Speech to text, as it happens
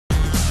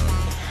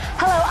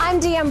I'm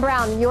Diem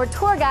Brown, your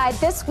tour guide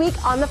this week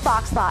on the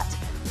Fox Lot.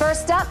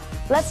 First up,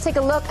 let's take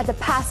a look at the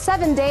past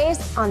 7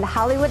 days on the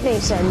Hollywood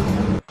Nation.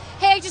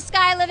 Hey, it's your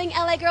sky-living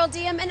LA girl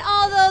Diem, and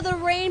although the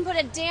rain put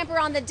a damper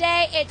on the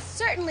day, it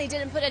certainly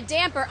didn't put a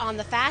damper on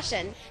the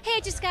fashion. Hey,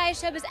 it's your sky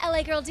showbiz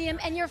LA girl Diem,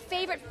 and your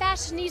favorite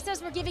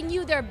fashionistas were giving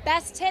you their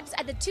best tips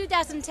at the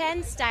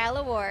 2010 Style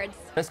Awards.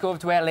 Let's go over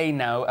to LA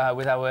now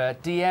with our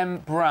Diem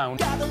Brown.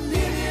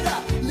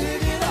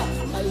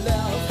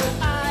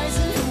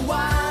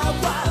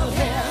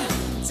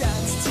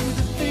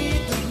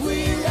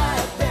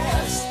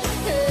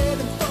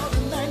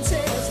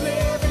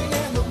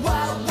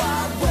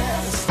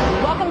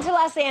 Welcome to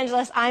Los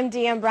Angeles. I'm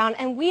Diem Brown,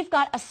 and we've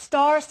got a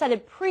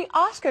star-studded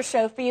pre-Oscar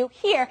show for you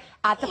here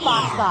at the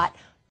Fox Lot.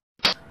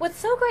 What's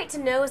so great to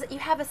know is that you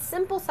have a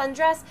simple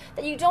sundress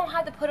that you don't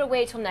have to put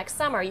away till next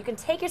summer. You can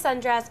take your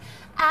sundress,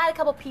 add a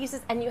couple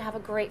pieces, and you have a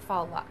great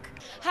fall look.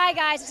 Hi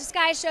guys, it's your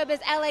Sky Showbiz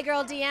LA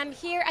girl Diem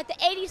here at the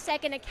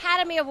 82nd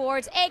Academy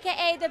Awards,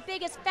 aka the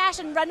biggest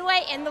fashion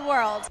runway in the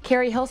world.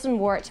 Carrie Hilson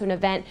wore it to an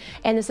event,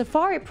 and the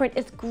safari print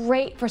is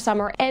great for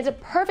summer, and it's a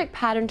perfect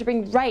pattern to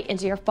bring right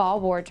into your fall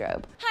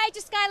wardrobe. Hi, it's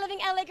your Sky Living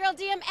LA girl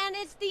Diem, and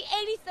it's the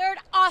 83rd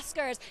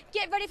Oscars.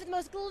 Get ready for the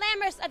most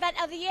glamorous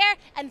event of the year,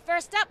 and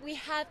first up we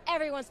have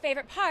everyone's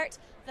favorite part,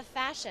 the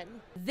fashion.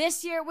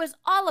 This year was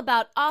all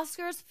about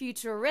Oscars'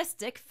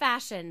 futuristic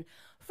fashion.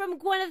 From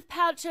Gwyneth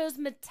Paltrow's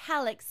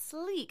metallic,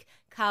 sleek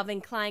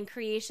Calvin Klein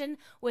creation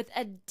with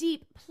a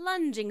deep,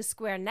 plunging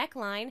square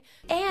neckline.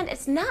 And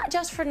it's not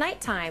just for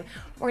nighttime.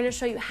 We're going to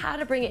show you how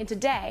to bring it into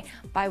day.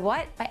 By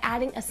what? By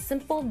adding a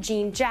simple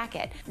jean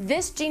jacket.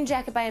 This jean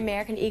jacket by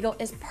American Eagle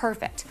is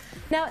perfect.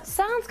 Now, it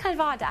sounds kind of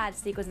odd to add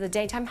sequins in the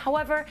daytime.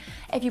 However,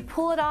 if you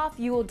pull it off,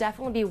 you will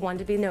definitely be one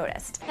to be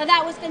noticed. Now,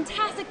 that was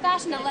fantastic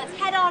fashion. Now, let's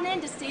head on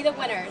in to see the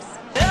winners.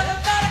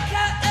 Everybody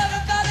cut,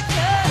 everybody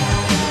cut.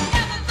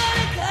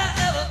 Everybody cut,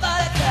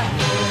 everybody cut.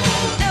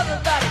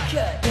 Everybody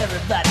cut,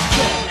 everybody